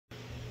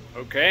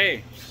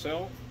Okay,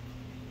 so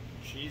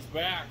she's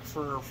back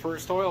for her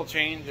first oil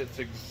change.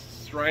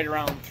 It's right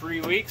around 3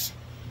 weeks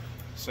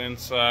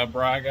since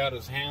Bri got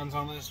his hands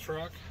on this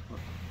truck.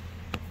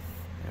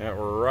 Yeah,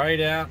 we're right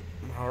at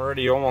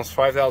already almost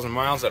 5,000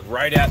 miles. At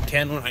right at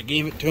 10 when I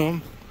gave it to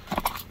him.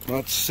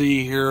 Let's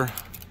see here.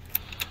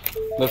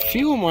 The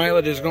fuel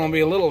mileage is going to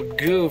be a little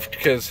goofed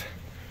because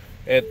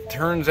it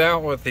turns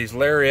out with these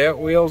lariat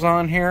wheels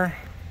on here.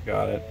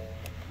 Got it.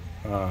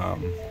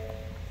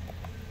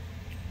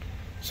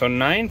 So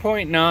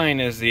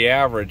 9.9 is the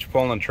average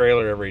pulling a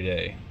trailer every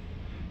day.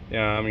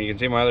 Yeah, I mean, you can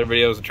see my other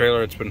videos, the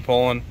trailer it's been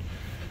pulling.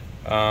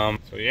 So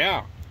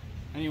yeah.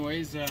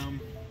 Anyways,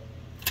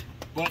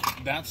 but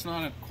that's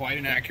not quite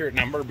an accurate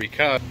number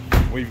because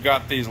we've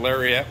got these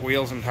lariat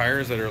wheels and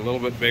tires that are a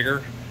little bit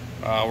bigger.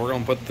 We're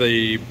gonna put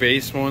the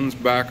base ones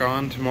back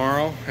on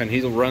tomorrow, and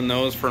he'll run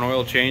those for an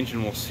oil change,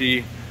 and we'll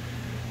see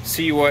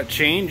what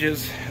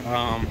changes.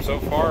 So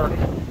far,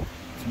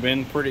 it's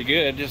been pretty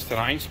good. Just an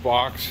ice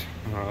box.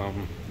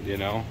 You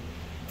know,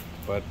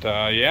 but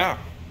yeah,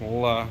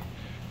 we'll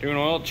do an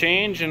oil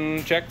change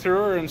and check through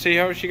her and see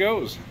how she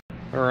goes.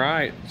 All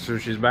right, so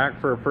she's back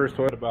for her first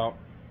oil.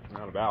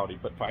 He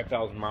put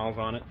 5,000 miles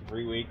on it in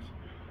 3 weeks.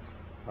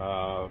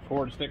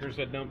 Ford sticker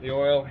said dump the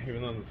oil,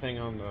 even though the thing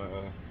on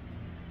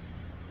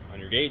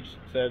your gauge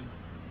said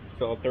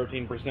still have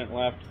 13%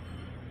 left.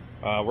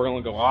 We're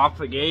gonna go off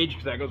the gauge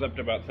because that goes up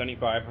to about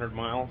 7,500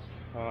 miles.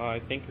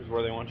 I think is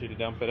where they want you to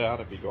dump it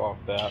out if you go off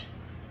that.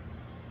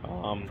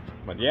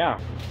 But yeah,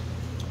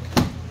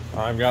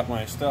 I've got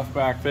my stuff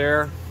back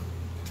there.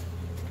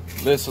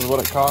 This is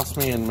what it cost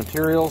me in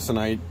materials, and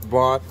I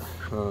bought,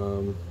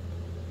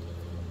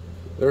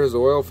 there's the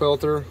oil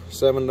filter,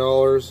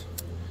 $7.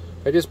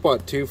 I just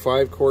bought 2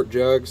 5-quart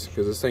jugs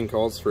because this thing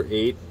calls for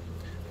 8,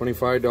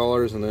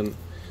 $25, and then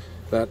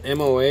that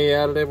MOA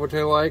additive, which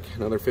I like,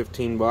 another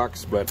 15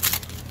 bucks. But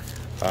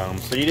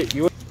so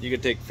you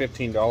could take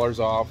 $15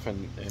 off,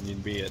 and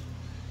you'd be at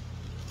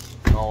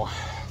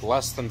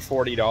less than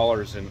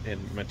 $40 in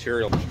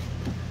material.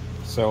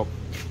 So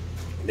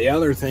the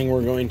other thing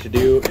we're going to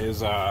do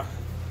is the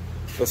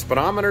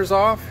speedometer's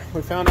off.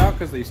 We found out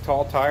because these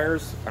tall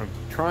tires. I'm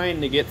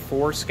trying to get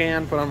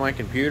ForeScan put on my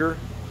computer.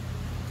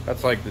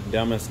 That's like the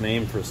dumbest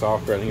name for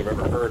software I think I've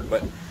ever heard,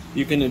 but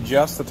you can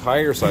adjust the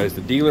tire size.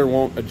 The dealer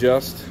won't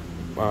adjust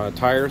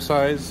tire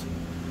size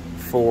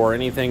for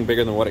anything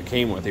bigger than what it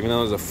came with. Even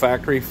though it was a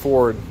factory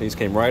Ford, these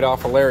came right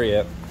off a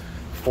Lariat,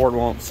 Ford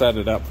won't set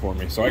it up for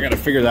me. So I got to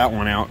figure that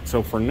one out.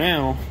 So for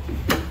now,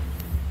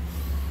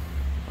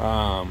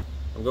 I'm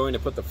going to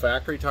put the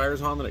factory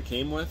tires on that it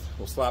came with.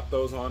 We'll slap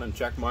those on and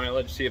check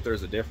mileage, see if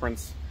there's a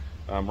difference.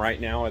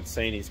 Right now it's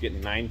saying he's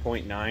getting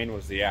 9.9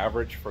 was the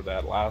average for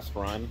that last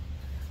run.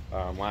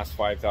 Last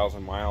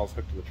 5,000 miles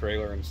hooked to the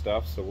trailer and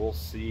stuff. So we'll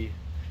see.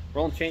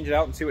 We're going to change it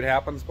out and see what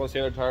happens. Plus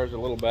the other tires are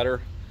a little better.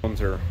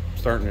 Ones are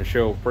starting to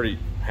show pretty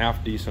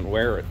half decent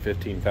wear at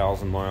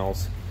 15,000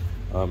 miles.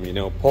 You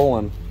know,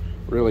 pulling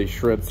really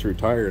shreds through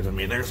tires. I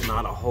mean, there's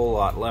not a whole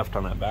lot left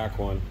on that back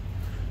one.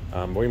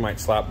 But we might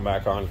slap them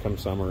back on come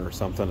summer or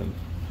something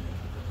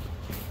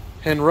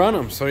and run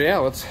them. So yeah,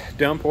 let's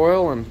dump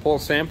oil and pull a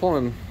sample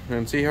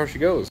and see how she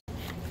goes.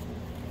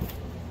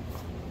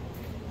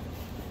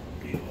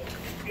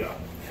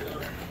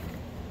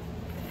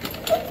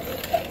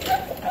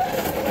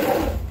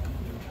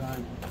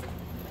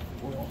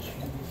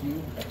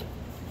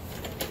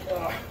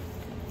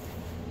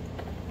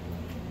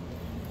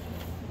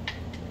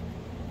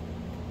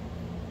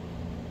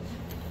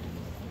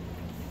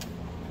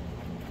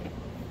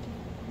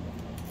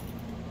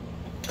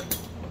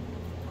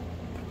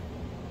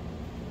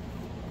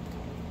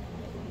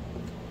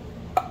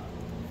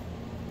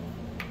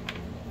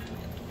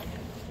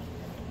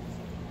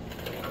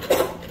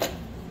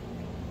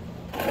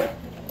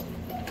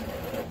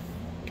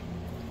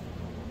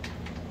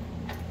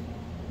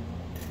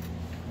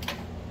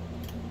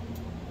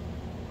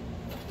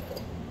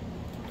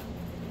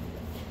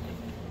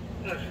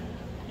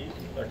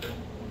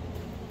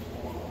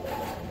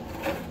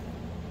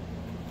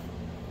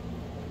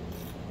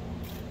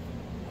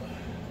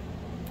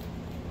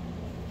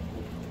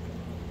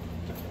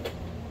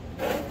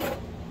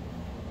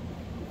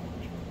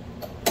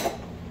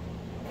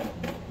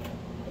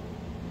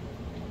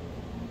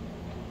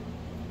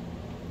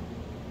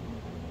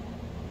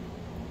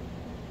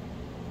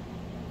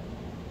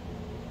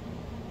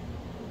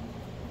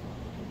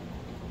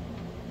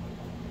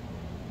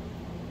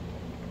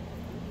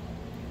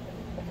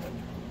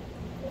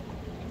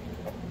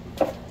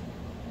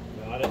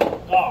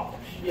 Oh,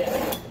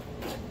 shit.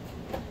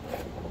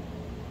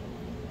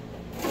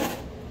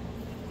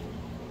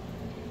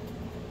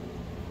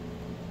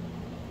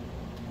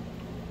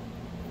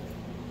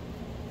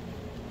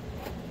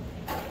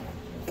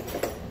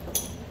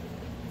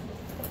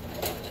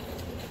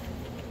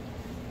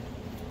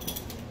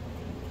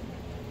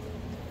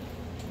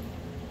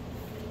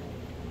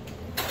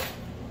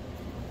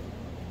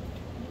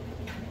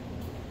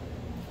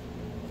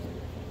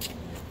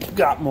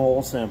 Got my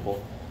oil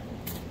sample.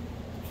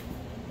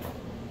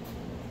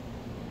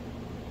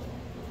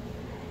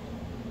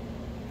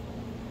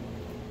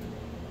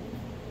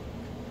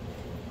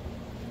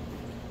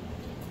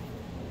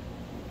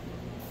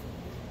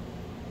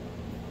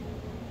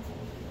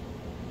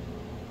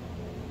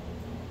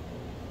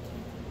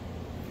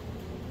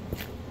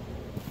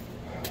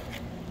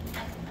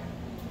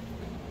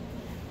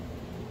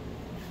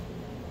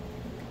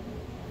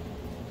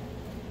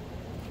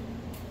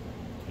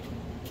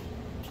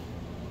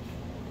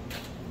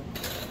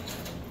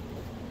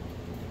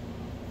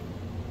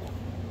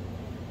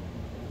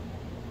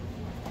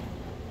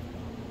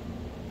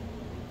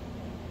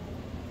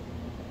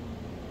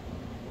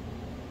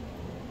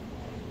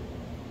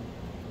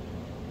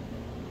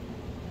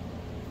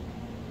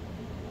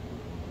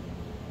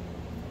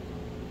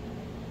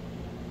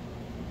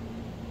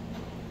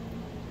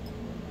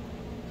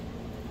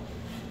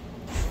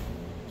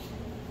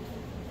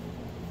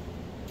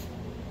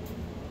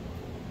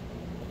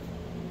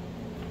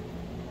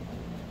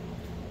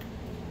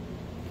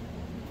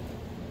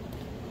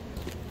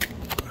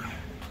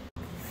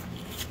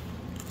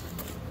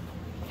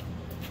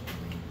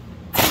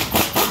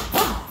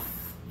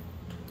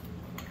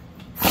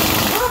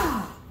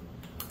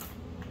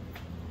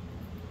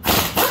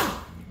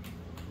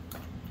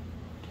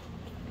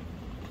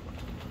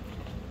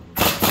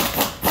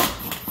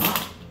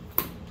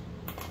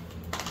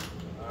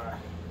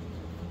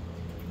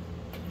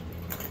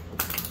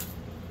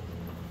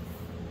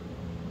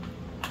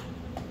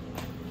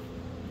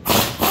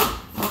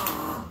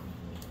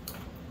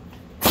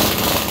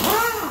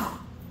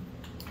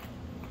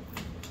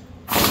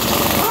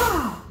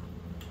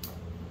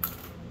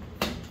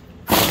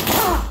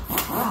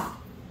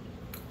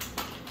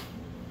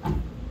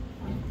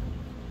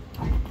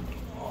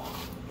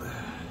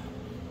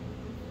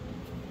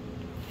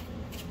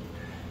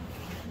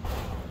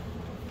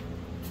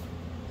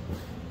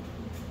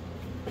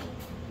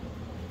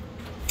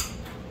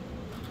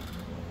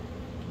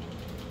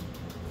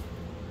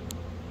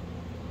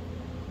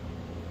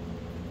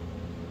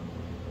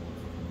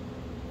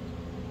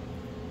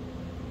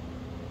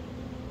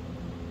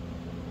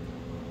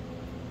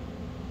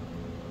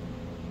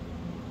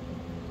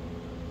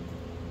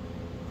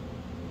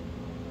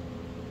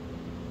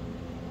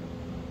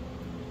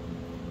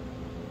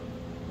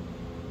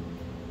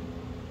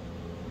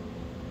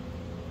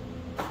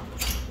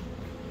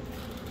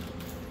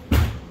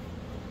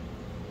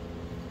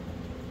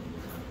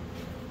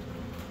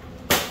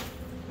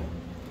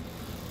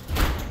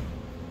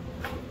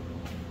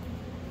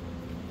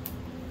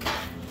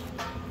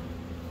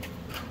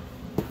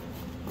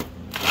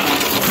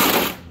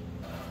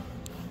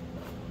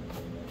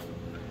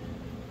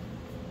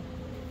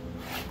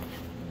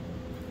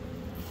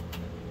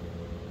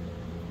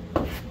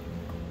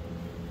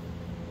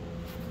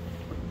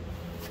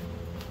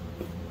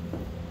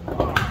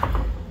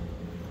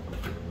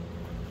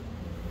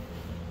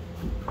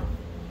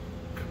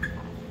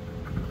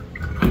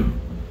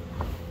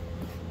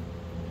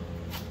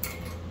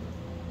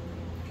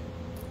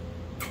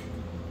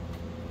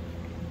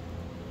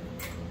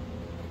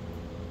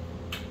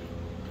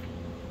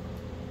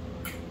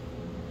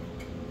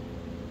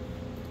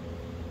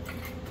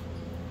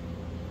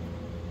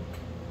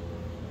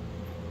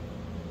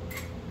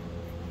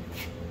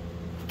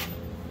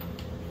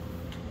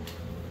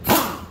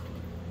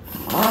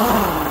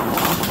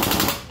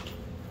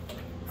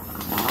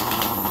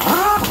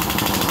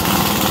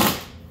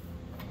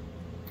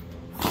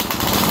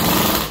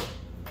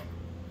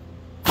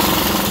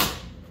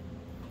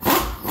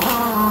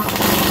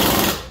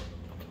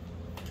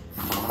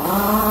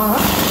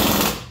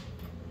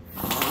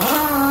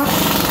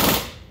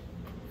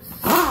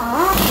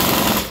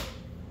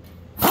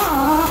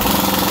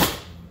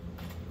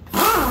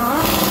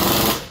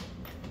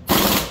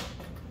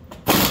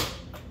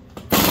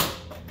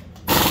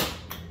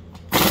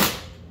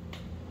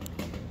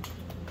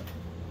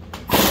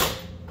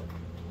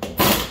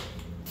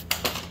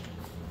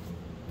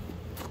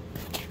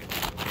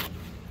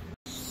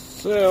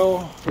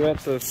 So we got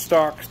the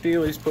stock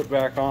steelies put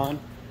back on.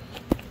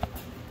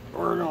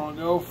 We're gonna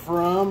go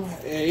from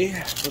a,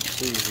 let's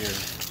see here,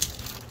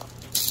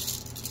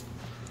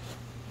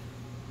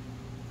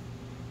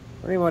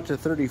 pretty much a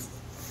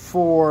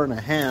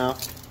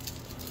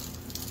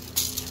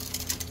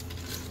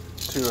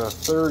 34.5 to a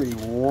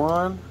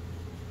 31,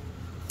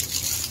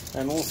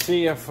 and we'll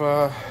see if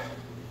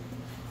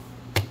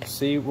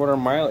see what our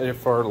mileage,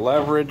 if our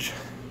leverage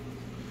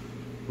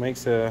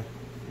makes a,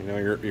 you know,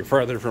 you're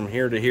farther from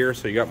here to here,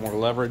 so you got more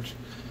leverage,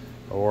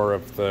 or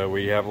if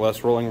we have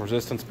less rolling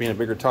resistance being a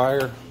bigger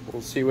tire.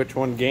 We'll see which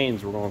one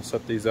gains. We're going to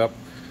set these up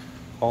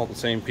all at the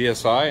same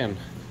PSI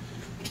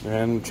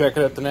and check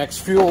it at the next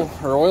fuel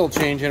or oil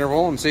change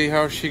interval and see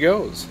how she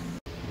goes.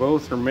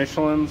 Both are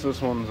Michelins.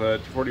 This one's a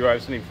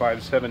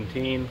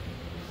 245/75/17.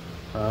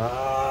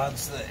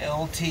 It's the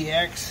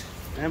LTX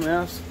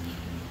MS.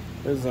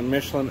 This is a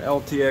Michelin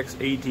LTX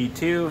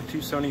AT2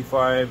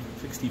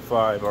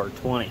 275/65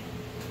 R20.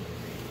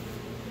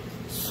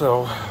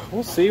 So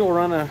we'll see. We'll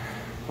run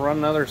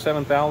another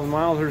 7,000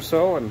 miles or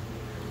so and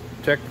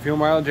check the fuel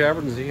mileage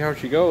average and see how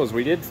she goes.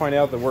 We did find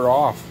out that we're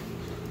off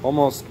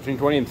almost between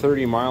 20 and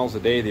 30 miles a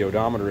day. The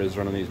odometer is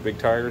running these big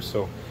tires,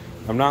 so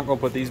I'm not going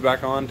to put these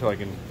back on until I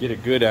can get a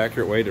good,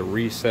 accurate way to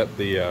reset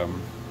the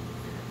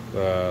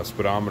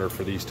speedometer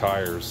for these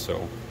tires.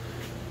 So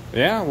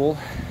yeah, we'll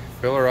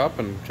fill her up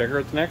and check her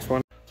at the next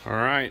one. All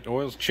right,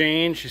 oil's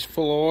changed. She's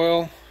full of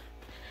oil.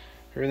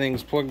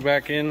 Everything's plugged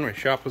back in. My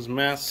shop was a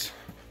mess.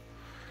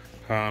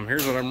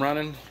 Here's what I'm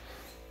running.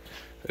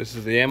 This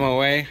is the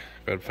MOA. I've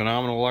had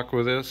phenomenal luck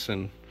with this,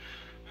 and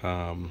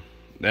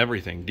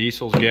everything,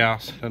 diesels,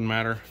 gas, doesn't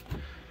matter.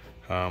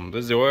 This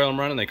is the oil I'm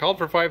running. They called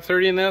for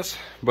 530 in this,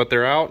 but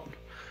they're out.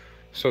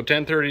 So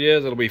 1030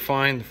 is, it'll be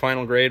fine. The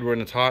final grade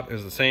when it's hot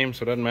is the same,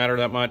 so it doesn't matter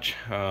that much.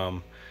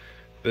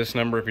 This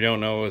number, if you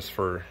don't know, is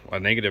for a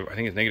negative, I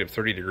think it's negative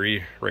 30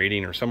 degree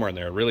rating or somewhere in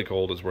there. Really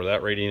cold is where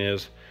that rating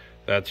is.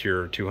 That's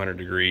your 200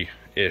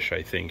 degree-ish,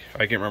 I think.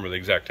 I can't remember the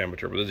exact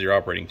temperature, but this is your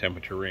operating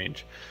temperature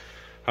range.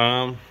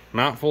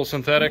 Not full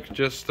synthetic,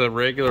 just the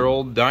regular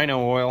old dyno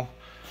oil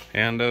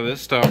and this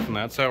stuff, and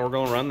that's how we're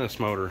going to run this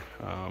motor.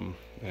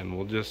 And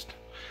we'll just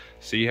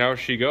see how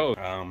she goes.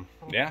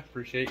 Yeah,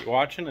 appreciate you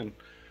watching, and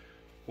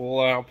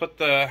we'll put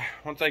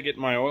once I get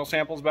my oil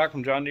samples back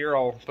from John Deere,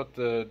 I'll put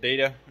the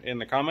data in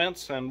the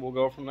comments and we'll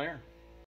go from there.